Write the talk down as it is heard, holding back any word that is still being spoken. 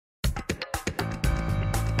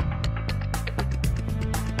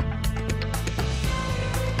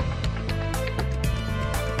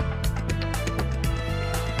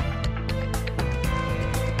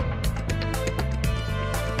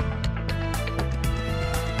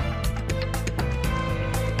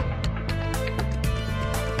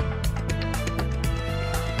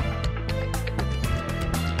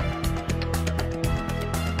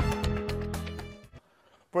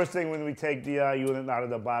First thing, when we take the unit out of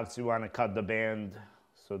the box, we want to cut the band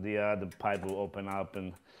so the pipe will open up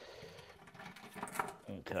and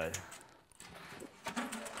okay.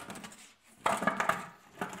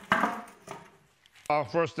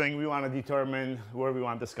 First thing, we want to determine where we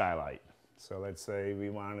want the skylight. So let's say we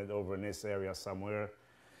want it over in this area somewhere.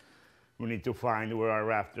 We need to find where our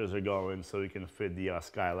rafters are going so we can fit the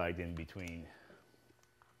skylight in between.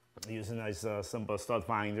 Using a nice simple stud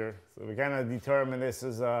finder. So we kind of determine this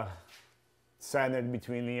is centered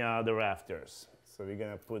between the rafters. So we're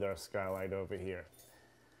going to put our skylight over here.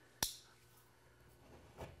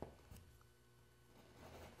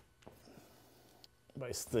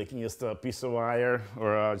 By sticking just a piece of wire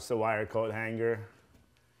or just a wire coat hanger.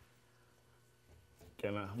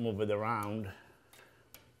 Gonna move it around.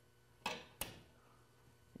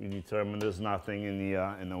 We determine there's nothing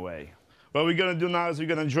in the way. What we're gonna do now is we're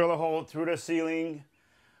gonna drill a hole through the ceiling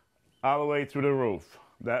all the way through the roof.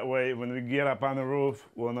 That way, when we get up on the roof,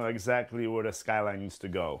 we'll know exactly where the skylight needs to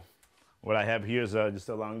go. What I have here is just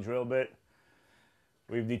a long drill bit.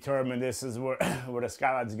 We've determined this is where the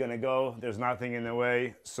skylight's gonna go. There's nothing in the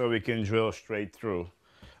way, so we can drill straight through.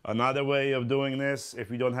 Another way of doing this, if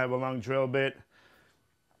you don't have a long drill bit,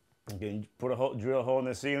 you can put a drill a hole in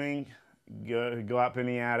the ceiling, go up in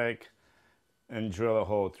the attic, and drill a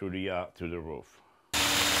hole through the roof.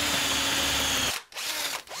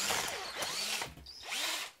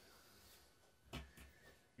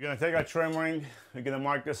 We're gonna take our trim ring, we're gonna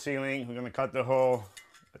mark the ceiling, we're gonna cut the hole,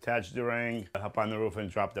 attach the ring, up on the roof and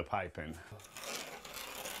drop the pipe in.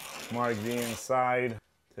 Mark the inside,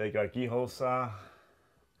 take our keyhole saw,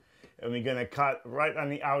 and we're gonna cut right on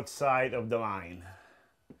the outside of the line.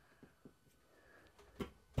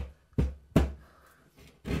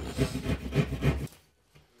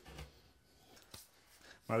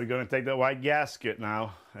 Now we're gonna take the white gasket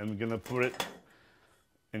now, and we're gonna put it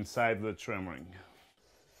inside the trim ring.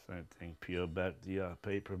 Same thing, peel back the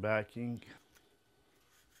paper backing.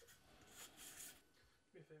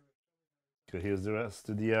 Okay, here's the rest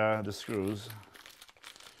of the screws.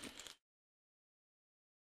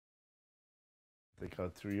 Take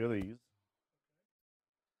out 3 of these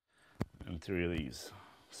and 3 of these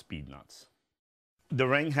speed nuts. The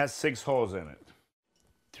ring has 6 holes in it.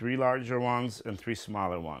 3 larger ones and 3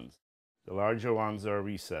 smaller ones. The larger ones are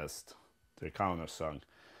recessed. They're countersunk.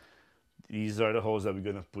 These are the holes that we're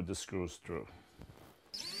gonna put the screws through.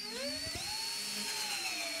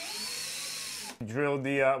 We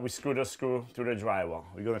screw the screw through the drywall.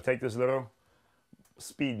 We're gonna take this little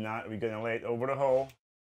speed nut, we're gonna lay it over the hole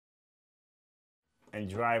and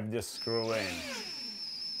drive this screw in.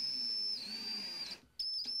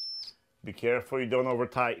 Be careful you don't over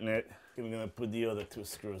tighten it. We're gonna put the other 2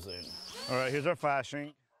 screws in. All right, here's our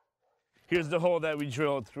flashing. Here's the hole that we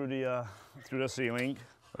drilled through the ceiling.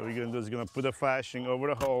 What we're gonna do is gonna put the flashing over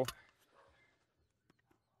the hole,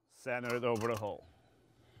 center it over the hole.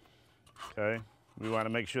 Okay, we want to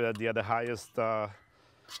make sure that the highest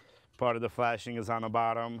part of the flashing is on the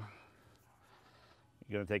bottom.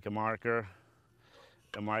 You're gonna take a marker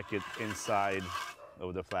and mark it inside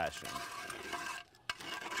of the flashing.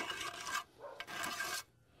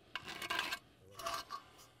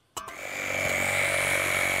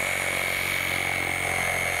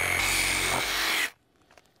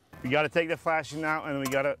 We got to take the flashing out and we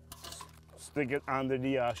got to stick it under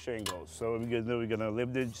the shingles. So what we're gonna do, we're gonna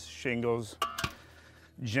lift the shingles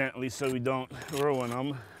gently so we don't ruin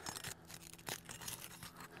them.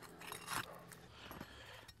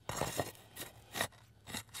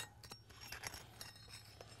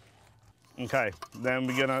 Okay, then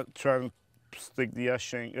we're gonna try and stick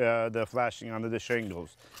the flashing under the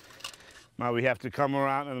shingles. Now we have to come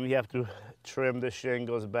around and we have to trim the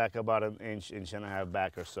shingles back about an inch and a half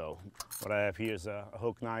back or so. What I have here is a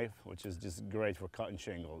hook knife, which is just great for cutting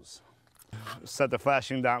shingles. Set the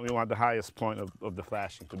flashing down. We want the highest point of the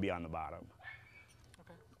flashing to be on the bottom.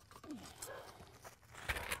 Okay.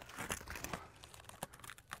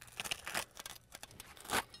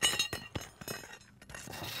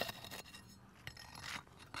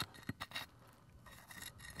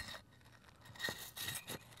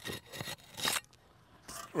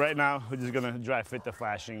 Right now, we're just gonna dry fit the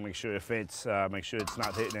flashing, make sure it fits, make sure it's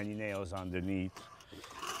not hitting any nails underneath.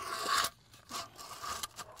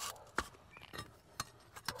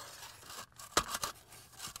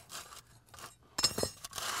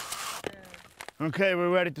 Okay, we're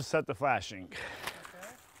ready to set the flashing.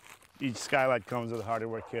 Okay. Each skylight comes with a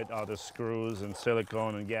hardware kit, all the screws and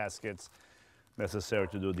silicone and gaskets necessary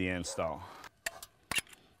to do the install.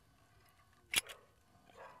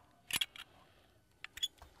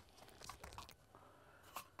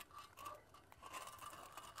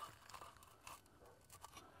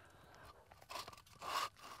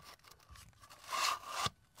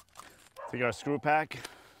 Take our screw pack.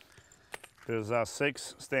 There's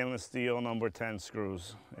 6 stainless steel number 10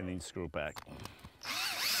 screws in each screw pack.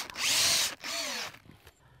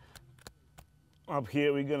 Up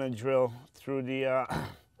here, we're gonna drill through the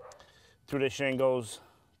shingles,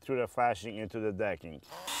 through the flashing into the decking.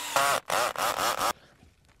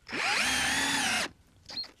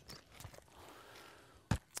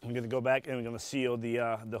 I'm gonna go back and we're gonna seal the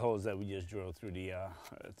holes that we just drilled through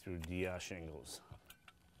the shingles.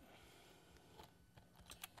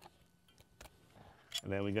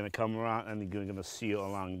 And then we're gonna come around and we're gonna seal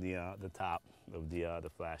along the top of the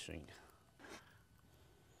flashing.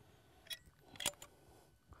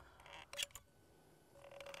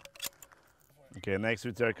 Okay, next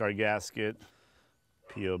we take our gasket,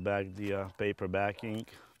 peel back the paper backing,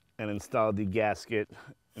 and install the gasket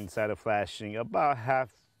inside the flashing about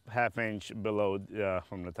half inch below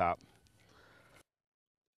from the top.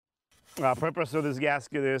 Purpose of this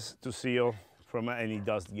gasket is to seal from any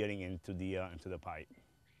dust getting into the pipe.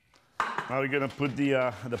 Now we're gonna put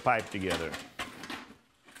the pipe together.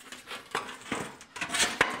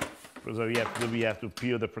 First we have to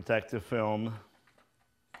peel the protective film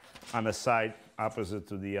on the side opposite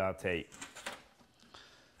to the tape.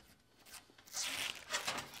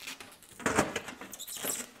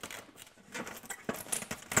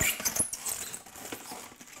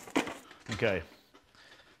 Okay,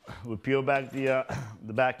 we peel back the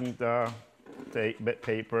backing tape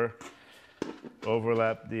paper,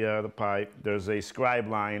 overlap the pipe. There's a scribe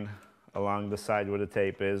line along the side where the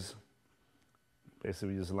tape is.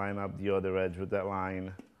 Basically, we just line up the other edge with that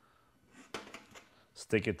line,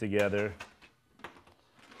 stick it together,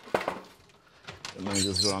 and then we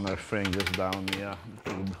just run our fingers down the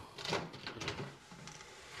tube.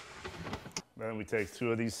 Then we take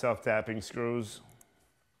 2 of these self-tapping screws.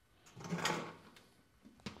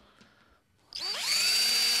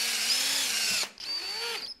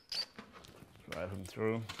 Drive them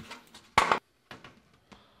through.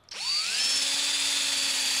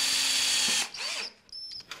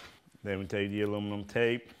 Then we take the aluminum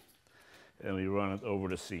tape and we run it over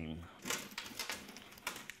the seam.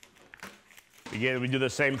 Again, we do the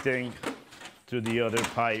same thing to the other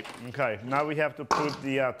pipe. Okay, now we have to put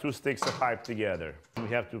the 2 sticks of pipe together. We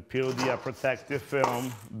have to peel the protective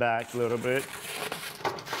film back a little bit.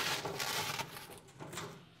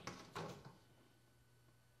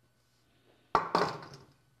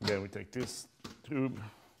 Then we take this tube.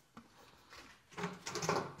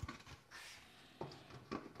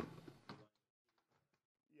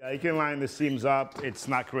 Yeah, you can line the seams up, it's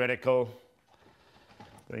not critical.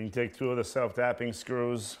 Then you take 2 of the self-tapping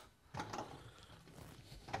screws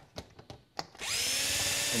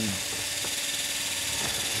and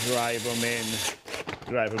drive them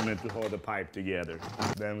in to hold the pipe together.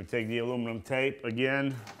 Then we take the aluminum tape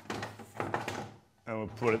again and we'll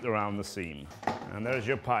put it around the seam. And there's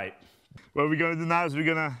your pipe. What we're gonna do now is we're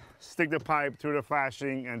gonna stick the pipe through the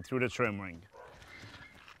flashing and through the trim ring.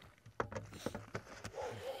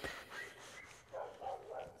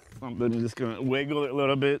 I'm just gonna wiggle it a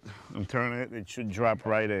little bit and turn it. It should drop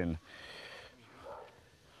right in.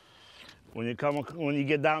 When you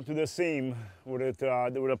get down to the seam with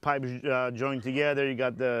the pipes joined together, you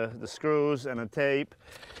got the screws and the tape.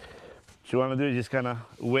 What you want to do is just kind of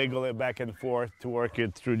wiggle it back and forth to work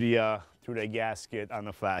it through the gasket on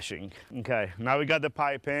the flashing. Okay, now we got the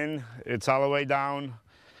pipe in. It's all the way down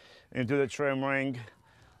into the trim ring.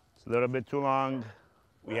 It's a little bit too long.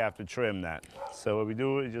 We have to trim that. So what we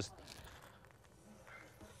do is just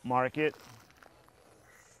mark it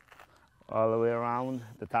all the way around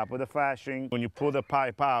the top of the flashing. When you pull the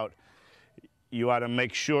pipe out, you ought to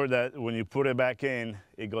make sure that when you put it back in,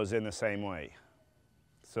 it goes in the same way.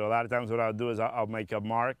 So a lot of times what I'll do is I'll make a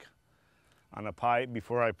mark on the pipe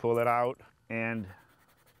before I pull it out and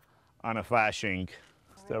on a flashing.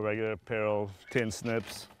 Just a regular pair of tin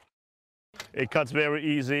snips. It cuts very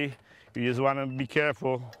easy. You just want to be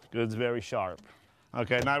careful because it's very sharp.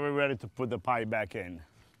 Okay, now we're ready to put the pipe back in.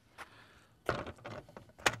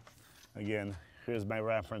 Again, here's my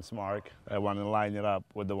reference mark. I want to line it up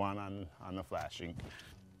with the one on the flashing.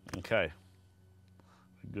 Okay,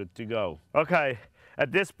 good to go. Okay,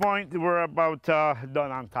 at this point, we're about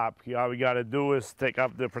done on top here. All we got to do is take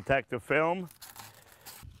off the protective film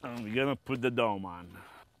and we're gonna put the dome on.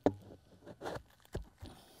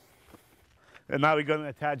 And now we're gonna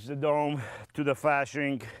attach the dome to the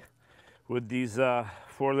flashing with these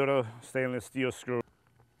 4 little stainless steel screws.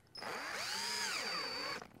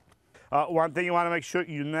 One thing you want to make sure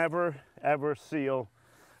you never ever seal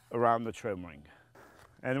around the trim ring.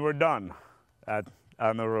 And we're done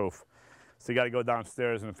on the roof. So you got to go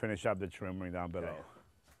downstairs and finish up the trim ring down below. Okay.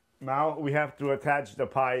 Now we have to attach the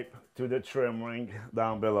pipe to the trim ring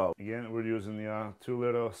down below. Again, we're using the 2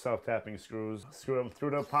 little self-tapping screws. Screw them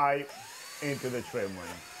through the pipe into the trim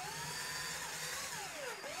ring.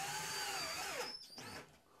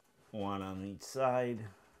 One on each side.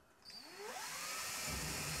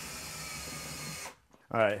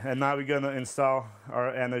 All right, and now we're gonna install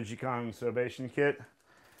our energy conservation kit,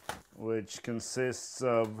 which consists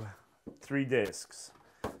of 3 discs,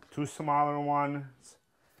 2 smaller ones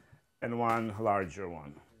and 1 larger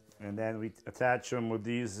one. And then we attach them with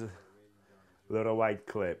these little white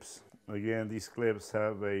clips. Again, these clips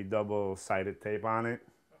have a double-sided tape on it.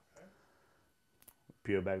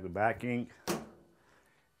 Peel back the backing,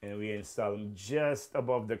 and we install them just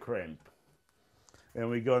above the crimp. And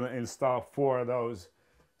we're gonna install 4 of those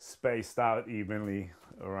spaced out evenly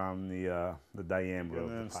around the diameter. We're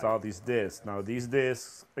gonna install these discs. Now these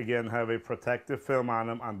discs, again, have a protective film on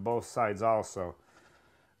them on both sides also.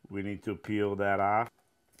 We need to peel that off.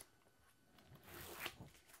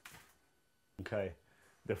 Okay,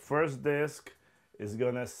 the first disc is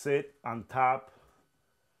gonna sit on top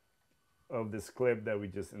of this clip that we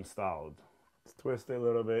just installed. Let's twist it a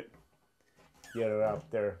little bit, get it up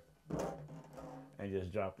there, and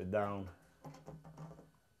just drop it down.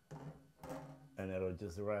 And it'll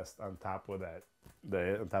just rest on top of that,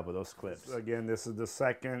 on top of those clips. So again, this is the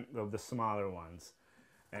second of the smaller ones.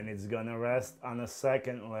 And it's gonna rest on the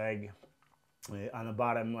second leg, on the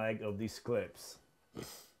bottom leg of these clips.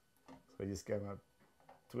 So just gonna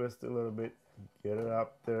twist it a little bit, get it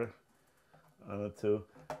up there on the 2.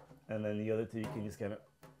 And then the other 2, you can just kind of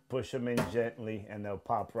push them in gently and they'll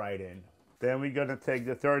pop right in. Then we're gonna take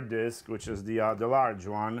the third disc, which is the large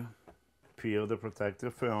one, peel the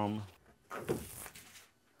protective film.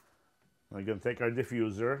 We're gonna take our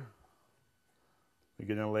diffuser. We're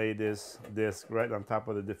gonna lay this disc right on top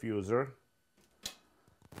of the diffuser.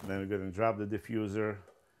 And then we're gonna drop the diffuser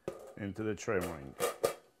into the trim ring.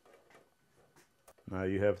 Now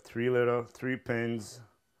you have 3 pins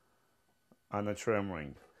on the trim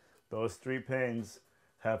ring. Those 3 pins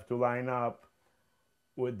have to line up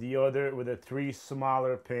with the 3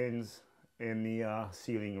 smaller pins in the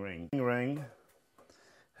sealing ring. The ring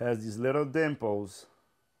has these little dimples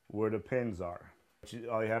where the pins are.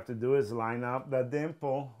 All you have to do is line up that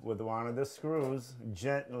dimple with one of the screws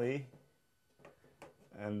gently,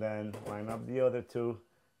 and then line up the other 2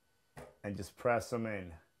 and just press them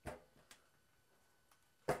in.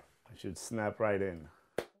 It should snap right in.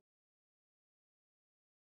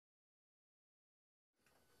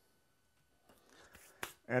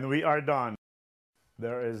 And we are done.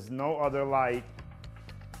 There is no other light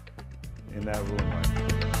in that room right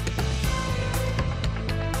now.